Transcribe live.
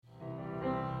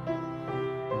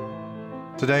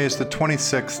Today is the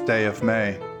 26th day of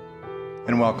May,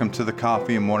 and welcome to the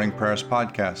Coffee and Morning Prayers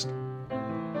podcast.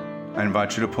 I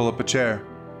invite you to pull up a chair,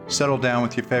 settle down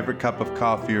with your favorite cup of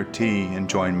coffee or tea, and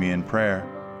join me in prayer.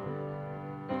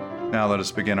 Now let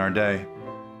us begin our day.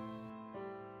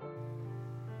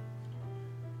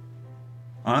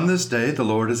 On this day the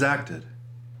Lord has acted.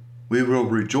 We will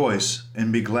rejoice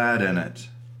and be glad in it.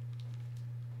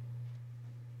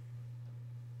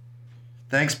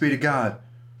 Thanks be to God,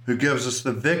 who gives us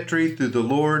the victory through the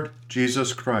Lord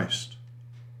Jesus Christ.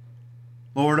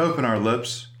 Lord, open our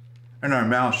lips, and our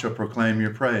mouth shall proclaim your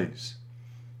praise.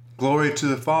 Glory to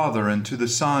the Father, and to the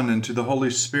Son, and to the Holy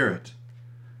Spirit,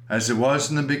 as it was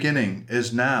in the beginning,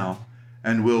 is now,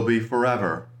 and will be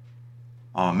forever.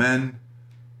 Amen.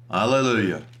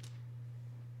 Alleluia.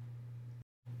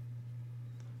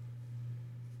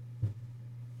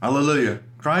 Alleluia.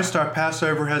 Christ our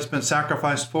Passover has been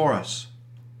sacrificed for us.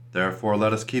 Therefore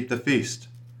let us keep the feast,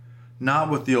 not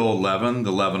with the old leaven,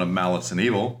 the leaven of malice and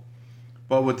evil,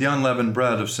 but with the unleavened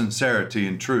bread of sincerity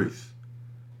and truth.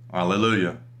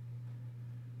 Alleluia.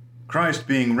 Christ,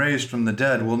 being raised from the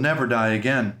dead, will never die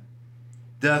again.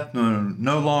 Death will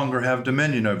no longer have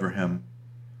dominion over him.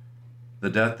 The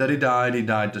death that he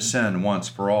died to sin once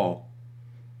for all.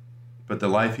 But the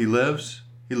life he lives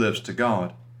to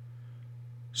God.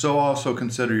 So also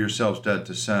consider yourselves dead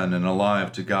to sin and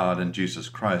alive to God in Jesus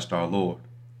Christ our Lord.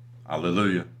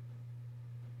 Alleluia.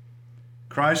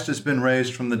 Christ has been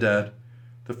raised from the dead,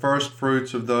 the first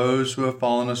fruits of those who have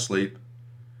fallen asleep.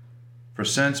 For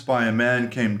since by a man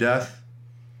came death,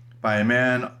 by a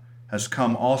man has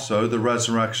come also the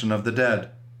resurrection of the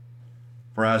dead.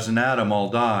 For as in Adam all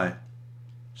die,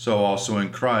 so also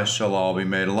in Christ shall all be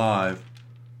made alive.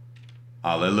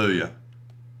 Alleluia.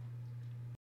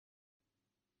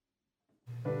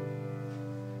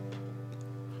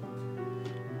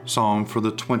 Psalm for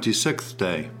the 26th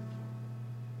day.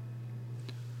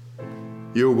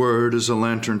 Your word is a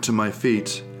lantern to my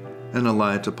feet and a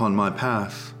light upon my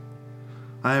path.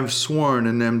 I have sworn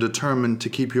and am determined to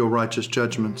keep your righteous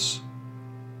judgments.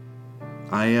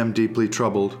 I am deeply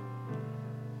troubled.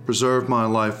 Preserve my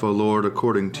life, O Lord,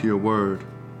 according to your word.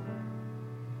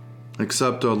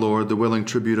 Accept, O Lord, the willing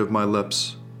tribute of my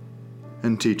lips,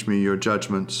 and teach me your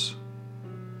judgments.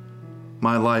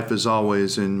 My life is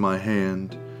always in my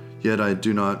hand, yet I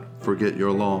do not forget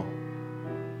your law.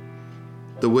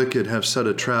 The wicked have set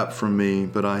a trap for me,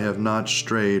 but I have not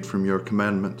strayed from your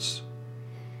commandments.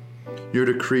 Your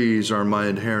decrees are my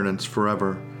inheritance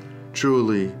forever.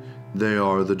 Truly, they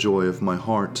are the joy of my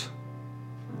heart.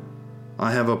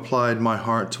 I have applied my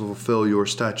heart to fulfill your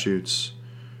statutes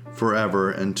forever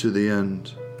and to the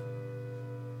end.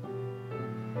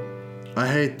 I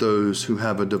hate those who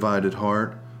have a divided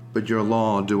heart, but your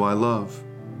law do I love.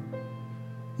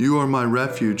 You are my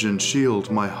refuge and shield,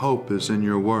 my hope is in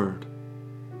your word.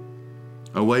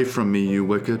 Away from me, you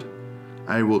wicked,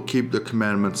 I will keep the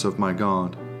commandments of my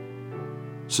God.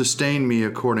 Sustain me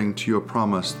according to your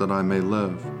promise that I may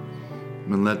live,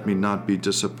 and let me not be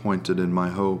disappointed in my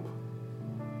hope.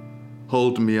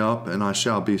 Hold me up, and I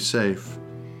shall be safe,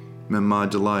 and my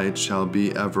delight shall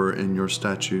be ever in your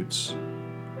statutes.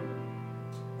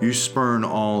 You spurn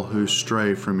all who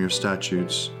stray from your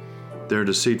statutes. Their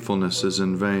deceitfulness is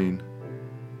in vain.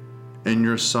 In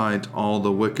your sight all the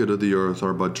wicked of the earth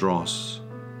are but dross.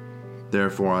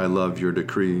 Therefore I love your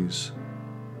decrees.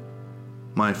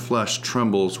 My flesh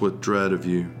trembles with dread of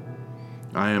you.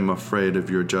 I am afraid of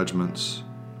your judgments.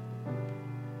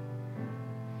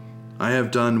 I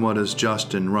have done what is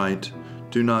just and right.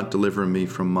 Do not deliver me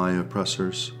from my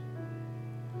oppressors.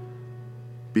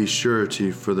 Be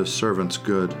surety for the servant's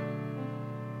good.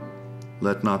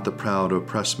 Let not the proud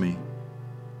oppress me.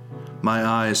 My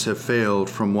eyes have failed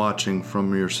from watching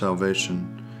from your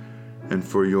salvation and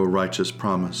for your righteous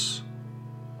promise.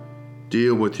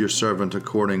 Deal with your servant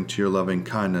according to your loving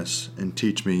kindness and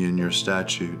teach me in your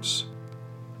statutes.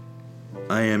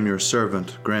 I am your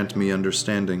servant, grant me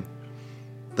understanding,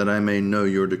 that I may know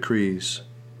your decrees.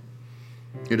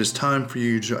 It is time for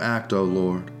you to act, O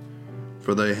Lord,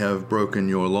 for they have broken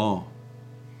your law.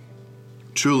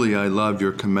 Truly I love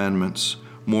your commandments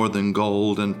more than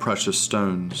gold and precious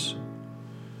stones.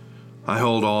 I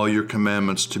hold all your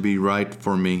commandments to be right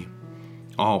for me.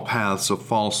 All paths of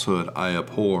falsehood I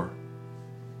abhor.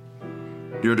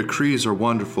 Your decrees are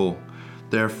wonderful,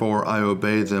 therefore I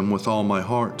obey them with all my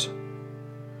heart.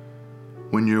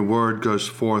 When your word goes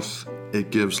forth, it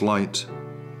gives light.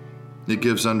 It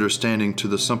gives understanding to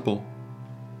the simple.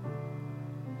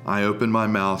 I open my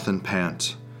mouth and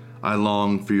pant. I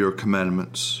long for your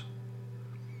commandments.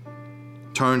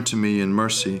 Turn to me in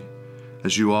mercy,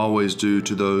 as you always do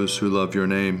to those who love your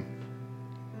name.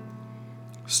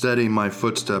 Steady my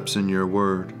footsteps in your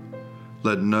word.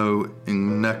 Let no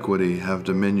iniquity have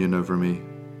dominion over me.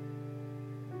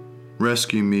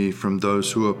 Rescue me from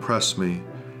those who oppress me,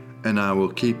 and I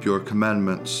will keep your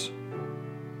commandments.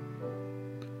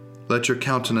 Let your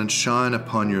countenance shine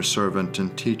upon your servant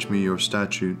and teach me your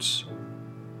statutes.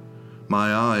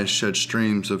 My eyes shed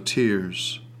streams of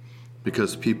tears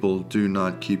because people do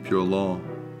not keep your law.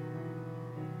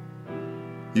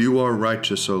 You are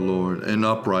righteous, O Lord, and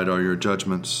upright are your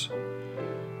judgments.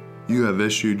 You have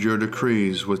issued your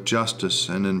decrees with justice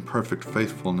and in perfect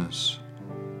faithfulness.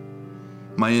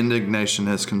 My indignation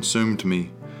has consumed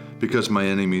me because my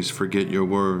enemies forget your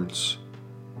words.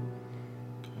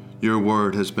 Your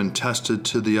word has been tested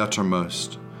to the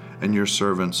uttermost, and your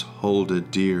servants hold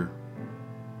it dear.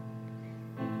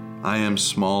 I am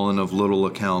small and of little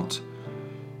account,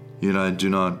 yet I do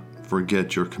not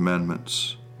forget your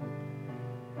commandments.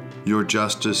 Your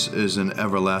justice is an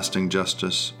everlasting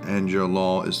justice, and your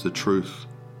law is the truth.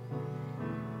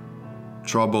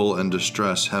 Trouble and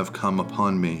distress have come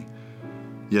upon me,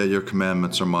 yet your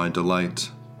commandments are my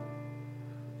delight.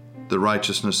 The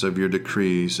righteousness of your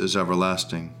decrees is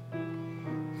everlasting.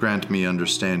 Grant me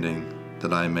understanding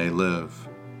that I may live.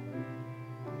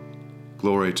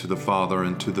 Glory to the Father,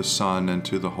 and to the Son, and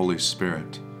to the Holy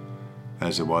Spirit,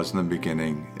 as it was in the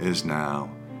beginning, is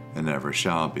now, and ever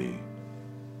shall be.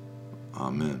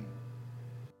 Amen.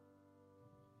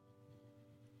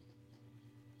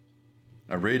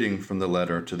 A reading from the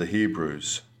letter to the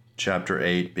Hebrews, chapter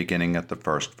 8, beginning at the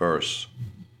first verse.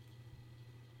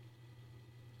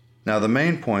 Now the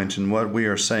main point in what we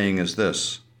are saying is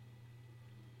this.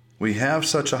 We have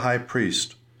such a high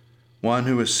priest, one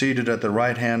who is seated at the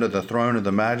right hand of the throne of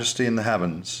the majesty in the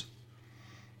heavens,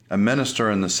 a minister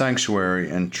in the sanctuary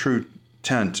and true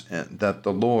tent that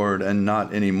the Lord, and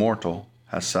not any mortal,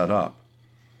 has set up.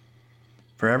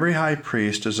 For every high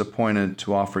priest is appointed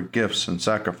to offer gifts and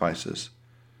sacrifices.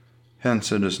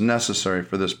 Hence it is necessary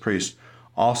for this priest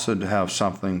also to have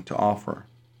something to offer.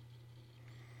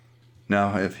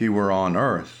 Now if he were on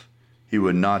earth, he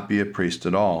would not be a priest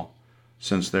at all,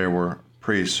 since there were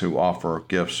priests who offer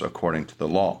gifts according to the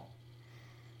law.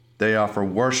 They offer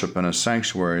worship in a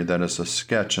sanctuary that is a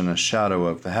sketch and a shadow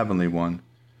of the heavenly one.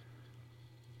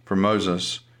 For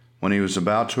Moses, when he was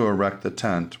about to erect the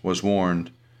tent, was warned,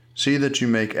 "See that you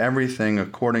make everything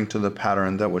according to the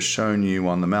pattern that was shown you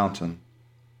on the mountain."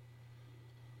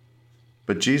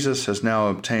 But Jesus has now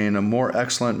obtained a more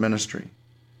excellent ministry,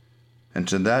 and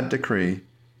to that decree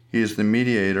he is the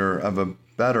mediator of a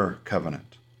better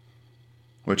covenant,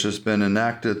 which has been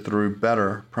enacted through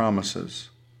better promises.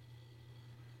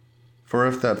 For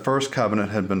if that first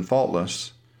covenant had been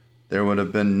faultless, there would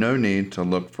have been no need to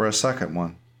look for a second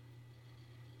one.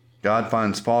 God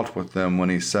finds fault with them when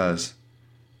he says,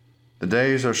 "The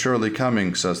days are surely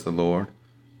coming, says the Lord,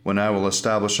 when I will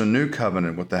establish a new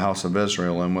covenant with the house of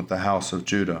Israel and with the house of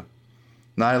Judah,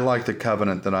 not like the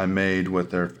covenant that I made with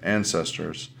their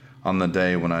ancestors on the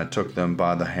day when I took them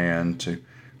by the hand to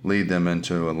lead them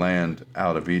into a land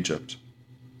out of Egypt.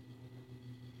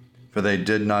 For they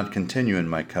did not continue in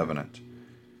my covenant,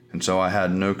 and so I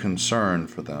had no concern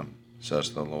for them, says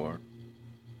the Lord.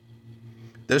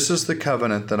 This is the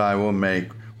covenant that I will make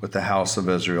with the house of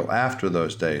Israel after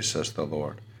those days, says the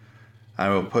Lord. I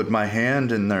will put my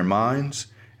hand in their minds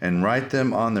and write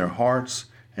them on their hearts,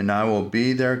 and I will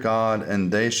be their God,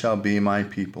 and they shall be my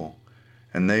people.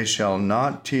 And they shall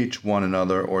not teach one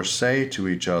another or say to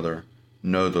each other,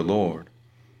 Know the Lord.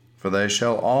 For they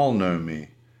shall all know me,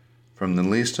 from the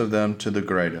least of them to the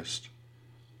greatest.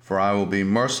 For I will be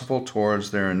merciful towards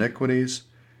their iniquities,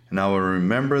 and I will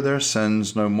remember their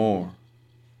sins no more.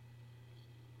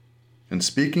 In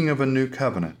speaking of a new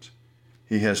covenant,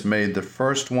 he has made the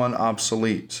first one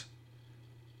obsolete,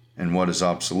 and what is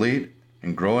obsolete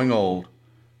and growing old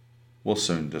will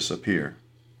soon disappear.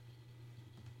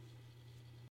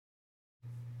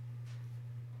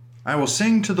 I will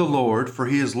sing to the Lord, for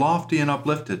he is lofty and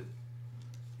uplifted.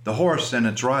 The horse and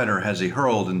its rider has he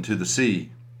hurled into the sea.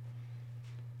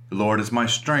 The Lord is my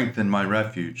strength and my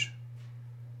refuge.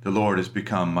 The Lord is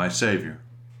become my Savior.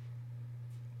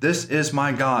 This is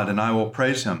my God, and I will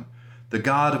praise him, the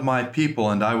God of my people,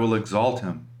 and I will exalt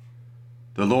him.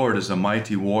 The Lord is a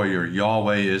mighty warrior,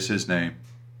 Yahweh is his name.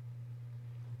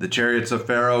 The chariots of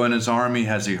Pharaoh and his army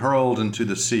has he hurled into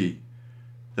the sea.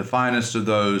 The finest of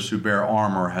those who bear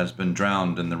armor has been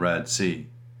drowned in the Red Sea.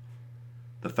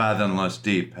 The fathomless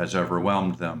deep has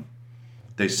overwhelmed them.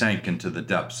 They sank into the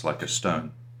depths like a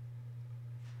stone.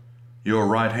 Your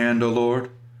right hand, O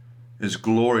Lord, is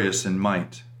glorious in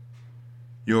might.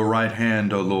 Your right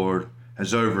hand, O Lord,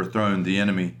 has overthrown the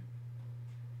enemy.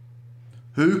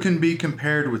 Who can be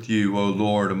compared with you, O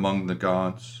Lord, among the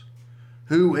gods?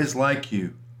 Who is like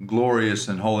you, glorious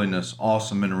in holiness,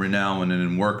 awesome in renown,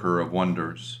 and worker of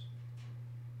wonders?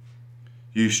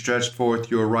 You stretched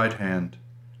forth your right hand.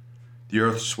 The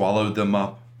earth swallowed them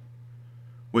up.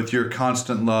 With your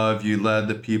constant love you led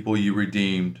the people you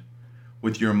redeemed.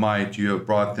 With your might you have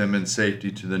brought them in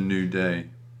safety to the new day.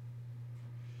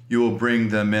 You will bring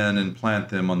them in and plant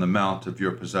them on the mount of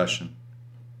your possession,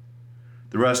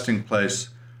 the resting place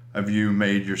of you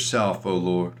made yourself, O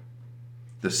Lord,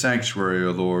 the sanctuary,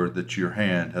 O Lord, that your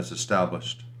hand has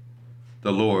established.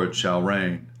 The Lord shall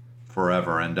reign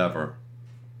forever and ever.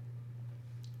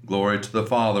 Glory to the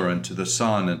Father, and to the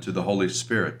Son, and to the Holy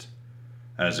Spirit,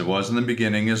 as it was in the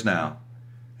beginning, is now,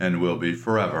 and will be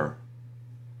forever.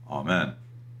 Amen.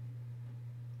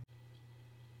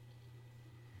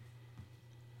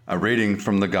 A reading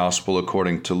from the Gospel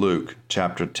according to Luke,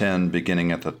 chapter 10,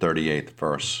 beginning at the 38th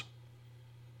verse.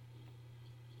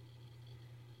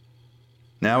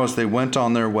 Now as they went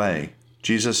on their way,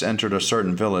 Jesus entered a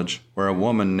certain village where a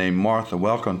woman named Martha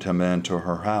welcomed him into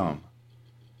her home.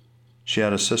 She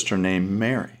had a sister named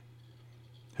Mary,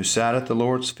 who sat at the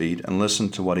Lord's feet and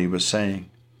listened to what he was saying.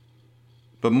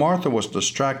 But Martha was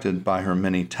distracted by her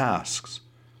many tasks,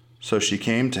 so she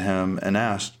came to him and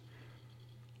asked,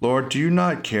 Lord, do you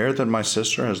not care that my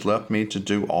sister has left me to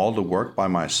do all the work by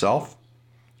myself?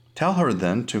 Tell her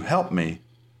then to help me.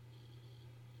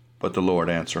 But the Lord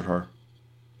answered her,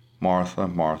 Martha,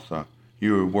 Martha,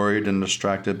 you are worried and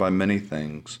distracted by many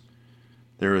things.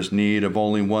 There is need of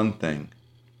only one thing.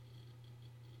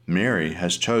 Mary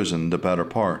has chosen the better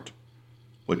part,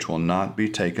 which will not be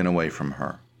taken away from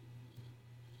her.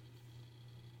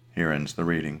 Here ends the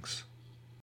readings.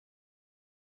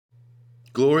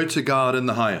 Glory to God in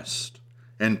the highest,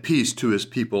 and peace to his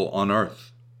people on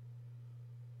earth.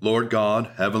 Lord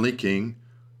God, heavenly King,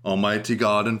 almighty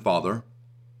God and Father,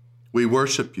 we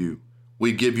worship you,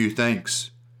 we give you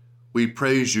thanks, we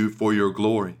praise you for your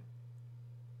glory.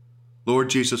 Lord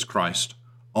Jesus Christ,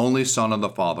 only Son of the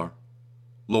Father,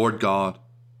 Lord God,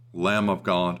 Lamb of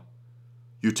God,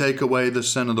 you take away the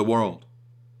sin of the world.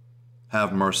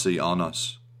 Have mercy on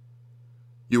us.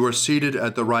 You are seated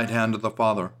at the right hand of the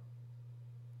Father.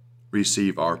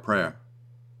 Receive our prayer.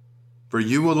 For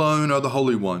you alone are the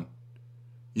Holy One.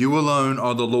 You alone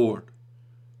are the Lord.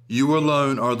 You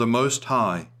alone are the Most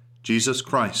High, Jesus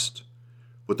Christ,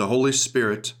 with the Holy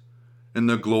Spirit, in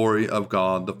the glory of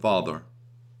God the Father.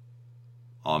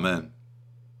 Amen.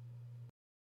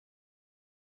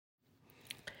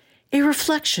 A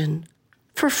reflection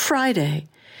for Friday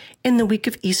in the week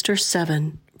of Easter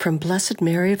 7 from Blessed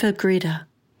Mary of Agreda,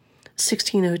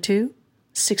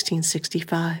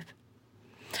 1602-1665.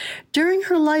 During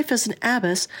her life as an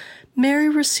abbess, Mary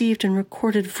received and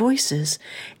recorded voices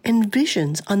and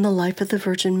visions on the life of the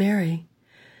Virgin Mary.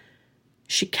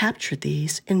 She captured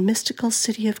these in Mystical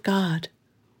City of God.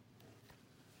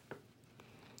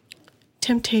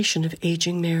 Temptation of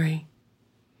Aging Mary.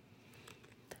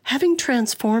 Having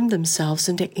transformed themselves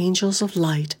into angels of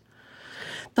light,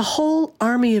 the whole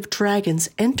army of dragons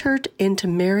entered into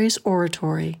Mary's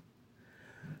oratory.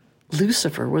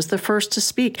 Lucifer was the first to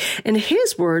speak, and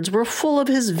his words were full of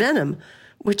his venom,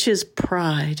 which is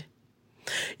pride.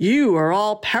 You are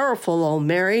all powerful, O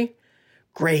Mary,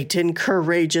 great and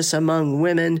courageous among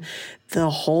women. The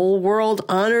whole world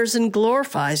honors and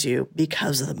glorifies you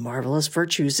because of the marvelous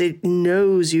virtues it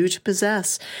knows you to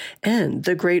possess and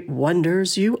the great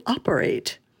wonders you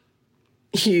operate.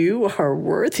 You are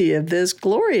worthy of this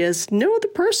glory, as no other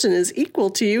person is equal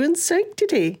to you in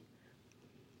sanctity.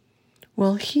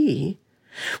 Well, he,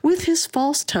 with his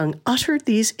false tongue, uttered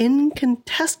these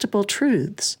incontestable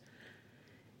truths.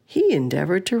 He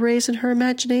endeavored to raise in her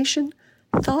imagination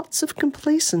thoughts of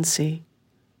complacency.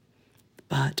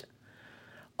 But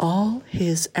all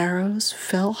his arrows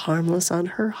fell harmless on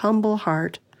her humble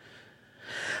heart,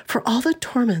 for all the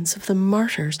torments of the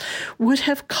martyrs would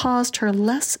have caused her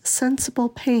less sensible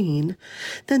pain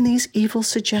than these evil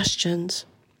suggestions.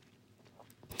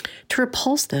 To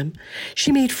repulse them,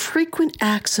 she made frequent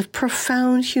acts of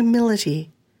profound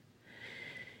humility.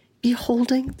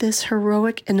 Beholding this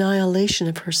heroic annihilation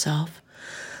of herself,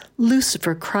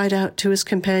 Lucifer cried out to his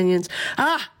companions,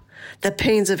 "Ah, the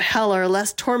pains of hell are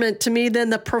less torment to me than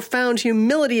the profound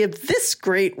humility of this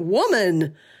great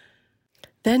woman."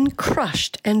 Then,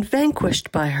 crushed and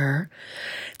vanquished by her,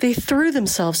 they threw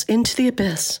themselves into the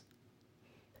abyss,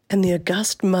 and the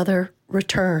august mother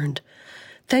returned,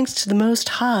 thanks to the Most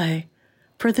High,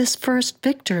 for this first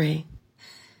victory.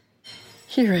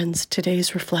 Here ends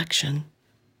today's reflection.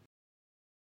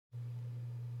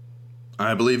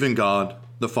 I believe in God,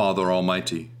 the Father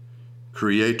Almighty,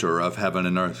 creator of heaven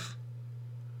and earth.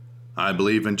 I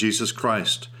believe in Jesus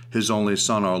Christ, his only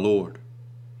Son, our Lord.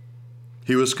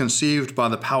 He was conceived by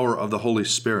the power of the Holy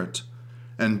Spirit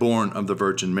and born of the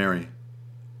Virgin Mary,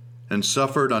 and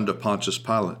suffered under Pontius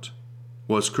Pilate,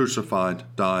 was crucified,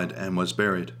 died, and was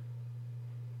buried.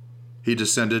 He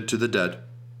descended to the dead.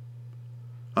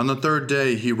 On the third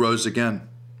day he rose again.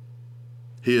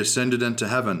 He ascended into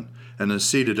heaven and is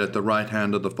seated at the right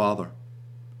hand of the Father.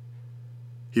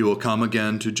 He will come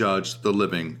again to judge the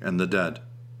living and the dead.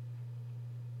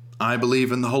 I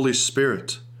believe in the Holy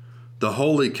Spirit, the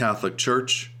Holy Catholic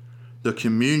Church, the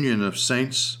communion of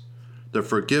saints, the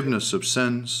forgiveness of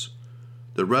sins,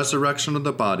 the resurrection of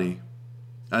the body,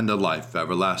 and the life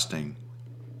everlasting.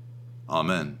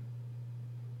 Amen.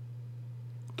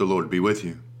 The Lord be with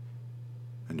you,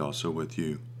 and also with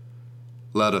you.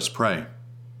 Let us pray.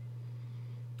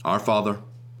 Our Father,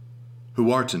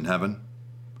 who art in heaven,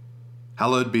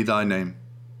 hallowed be thy name.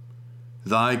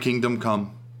 Thy kingdom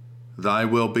come, thy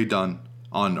will be done,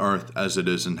 on earth as it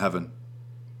is in heaven.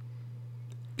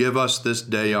 Give us this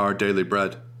day our daily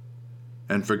bread,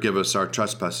 and forgive us our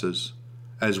trespasses,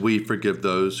 as we forgive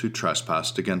those who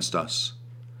trespass against us.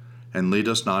 And lead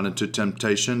us not into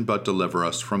temptation, but deliver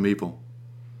us from evil.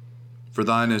 For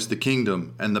thine is the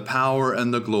kingdom, and the power,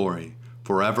 and the glory,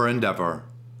 forever and ever.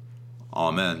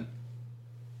 Amen.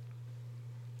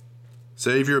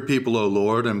 Save your people, O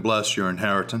Lord, and bless your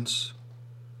inheritance.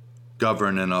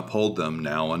 Govern and uphold them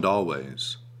now and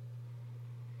always.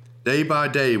 Day by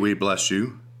day we bless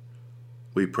you.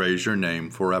 We praise your name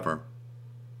forever.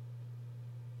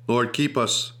 Lord, keep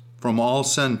us from all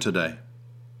sin today.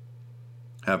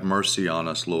 Have mercy on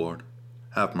us, Lord.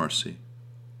 Have mercy.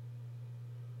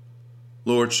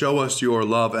 Lord, show us your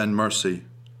love and mercy,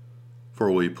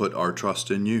 for we put our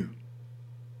trust in you.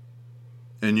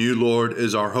 In you, Lord,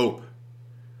 is our hope,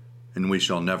 and we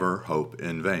shall never hope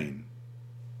in vain.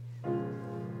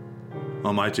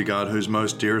 Almighty God, whose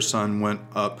most dear Son went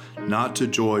up not to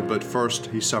joy, but first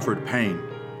he suffered pain,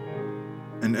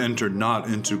 and entered not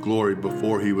into glory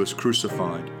before he was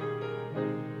crucified,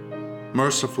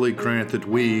 mercifully grant that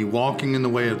we, walking in the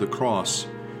way of the cross,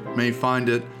 may find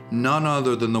it none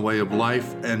other than the way of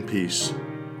life and peace.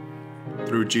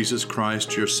 Through Jesus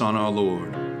Christ, your Son, our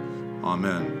Lord.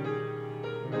 Amen.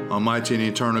 Almighty and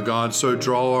eternal God, so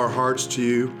draw our hearts to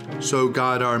you, so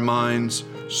guide our minds,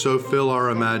 so fill our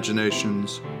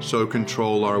imaginations, so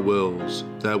control our wills,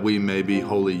 that we may be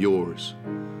wholly yours,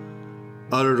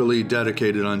 utterly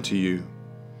dedicated unto you.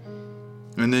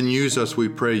 And then use us, we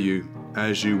pray you,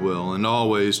 as you will, and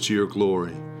always to your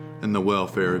glory and the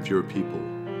welfare of your people.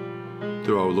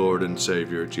 Through our Lord and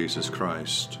Savior, Jesus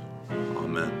Christ.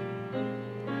 Amen.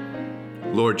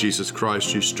 Lord Jesus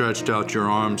Christ, you stretched out your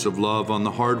arms of love on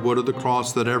the hard wood of the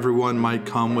cross that everyone might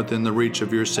come within the reach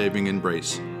of your saving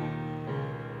embrace.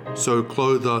 So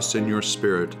clothe us in your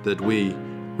Spirit, that we,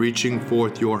 reaching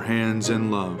forth your hands in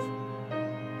love,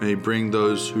 may bring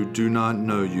those who do not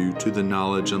know you to the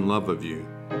knowledge and love of you,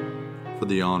 for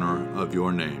the honor of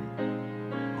your name.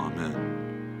 Amen.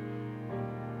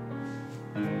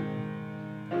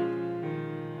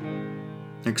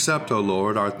 Accept, O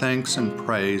Lord, our thanks and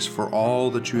praise for all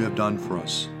that you have done for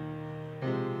us.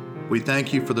 We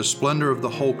thank you for the splendor of the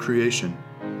whole creation,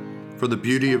 for the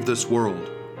beauty of this world,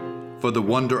 for the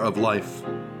wonder of life,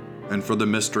 and for the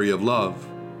mystery of love.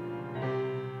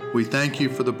 We thank you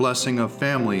for the blessing of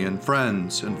family and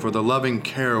friends, and for the loving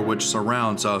care which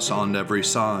surrounds us on every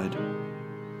side.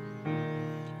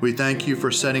 We thank you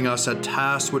for setting us at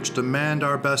tasks which demand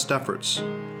our best efforts,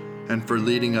 and for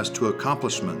leading us to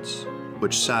accomplishments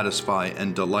which satisfy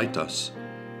and delight us.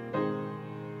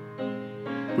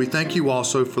 We thank you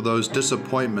also for those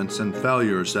disappointments and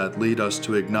failures that lead us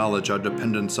to acknowledge our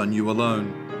dependence on you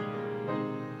alone.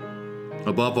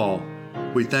 Above all,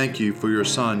 we thank you for your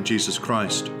Son, Jesus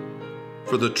Christ,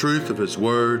 for the truth of his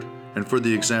word and for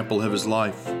the example of his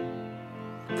life,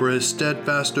 for his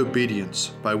steadfast obedience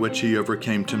by which he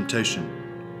overcame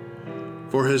temptation,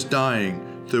 for his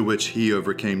dying through which he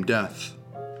overcame death,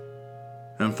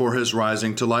 and for his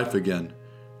rising to life again,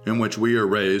 in which we are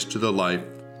raised to the life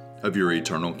of your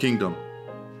eternal kingdom.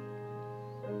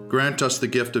 Grant us the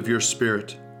gift of your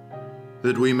Spirit,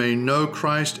 that we may know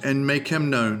Christ and make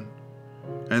him known,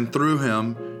 and through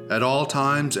him, at all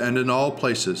times and in all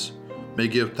places, may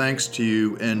give thanks to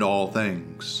you in all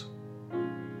things.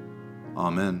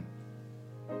 Amen.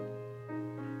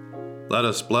 Let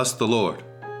us bless the Lord.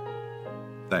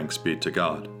 Thanks be to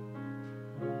God.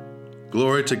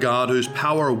 Glory to God, whose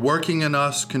power working in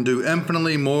us can do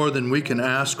infinitely more than we can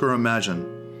ask or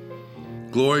imagine.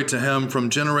 Glory to him from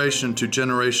generation to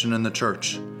generation in the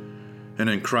church and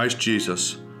in Christ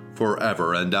Jesus,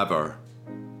 forever and ever.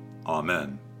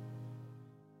 Amen.